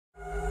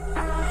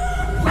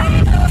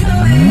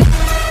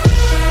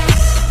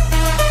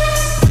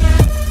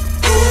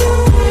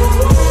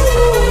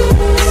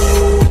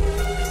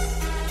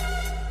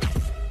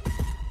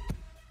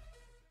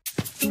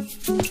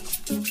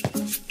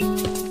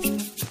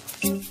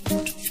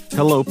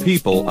Hello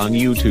people on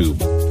YouTube.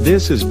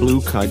 This is Blue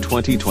Kai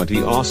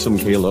 2020 Awesome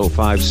Kalo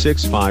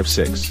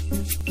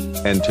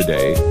 5656. And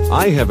today,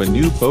 I have a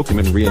new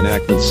Pokemon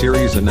reenactment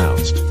series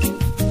announced.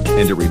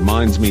 And it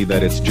reminds me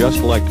that it's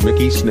just like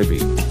Mickey Snippy.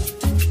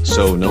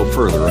 So no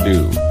further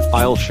ado,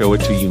 I'll show it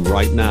to you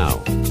right now.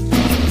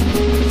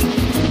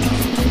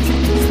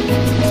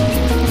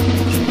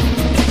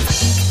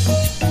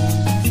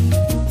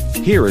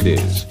 Here it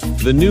is.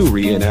 The new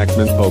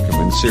reenactment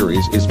Pokemon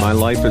series is My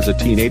Life as a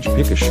Teenage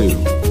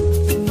Pikachu.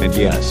 And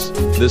yes,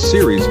 this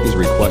series is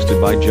requested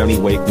by Jenny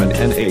Wakeman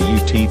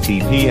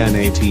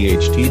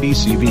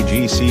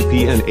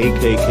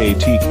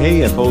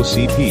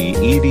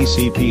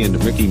NAUTTPNATHDCVGCPNAKKTKFOCPEDCP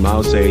and Mickey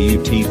Mouse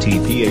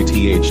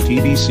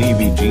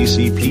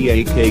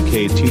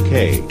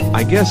AUTTPATHDCVGCPAKKTK.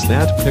 I guess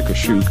that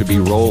Pikachu could be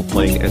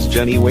role-playing as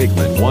Jenny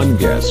Wakeman, one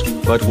guess,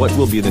 but what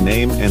will be the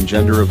name and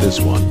gender of this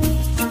one?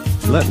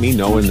 Let me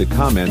know in the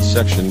comments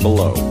section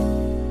below.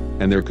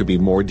 And there could be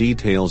more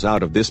details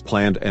out of this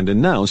planned and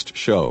announced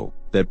show.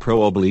 That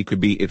probably could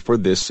be it for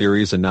this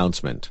series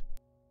announcement.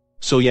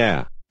 So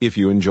yeah, if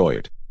you enjoy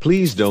it,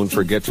 please don't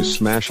forget to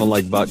smash a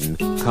like button,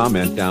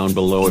 comment down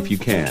below if you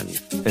can,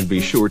 and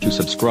be sure to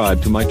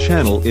subscribe to my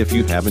channel if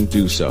you haven't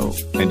do so.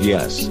 And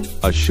yes,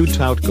 a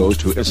shootout goes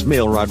to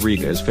Ismail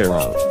Rodriguez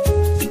Farrow.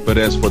 But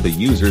as for the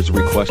users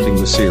requesting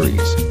the series,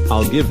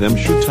 I'll give them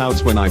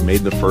shootouts when I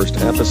made the first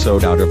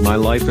episode out of My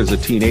Life as a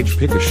Teenage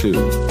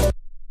Pikachu.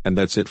 And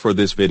that's it for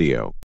this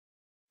video.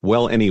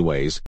 Well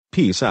anyways,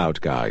 peace out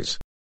guys.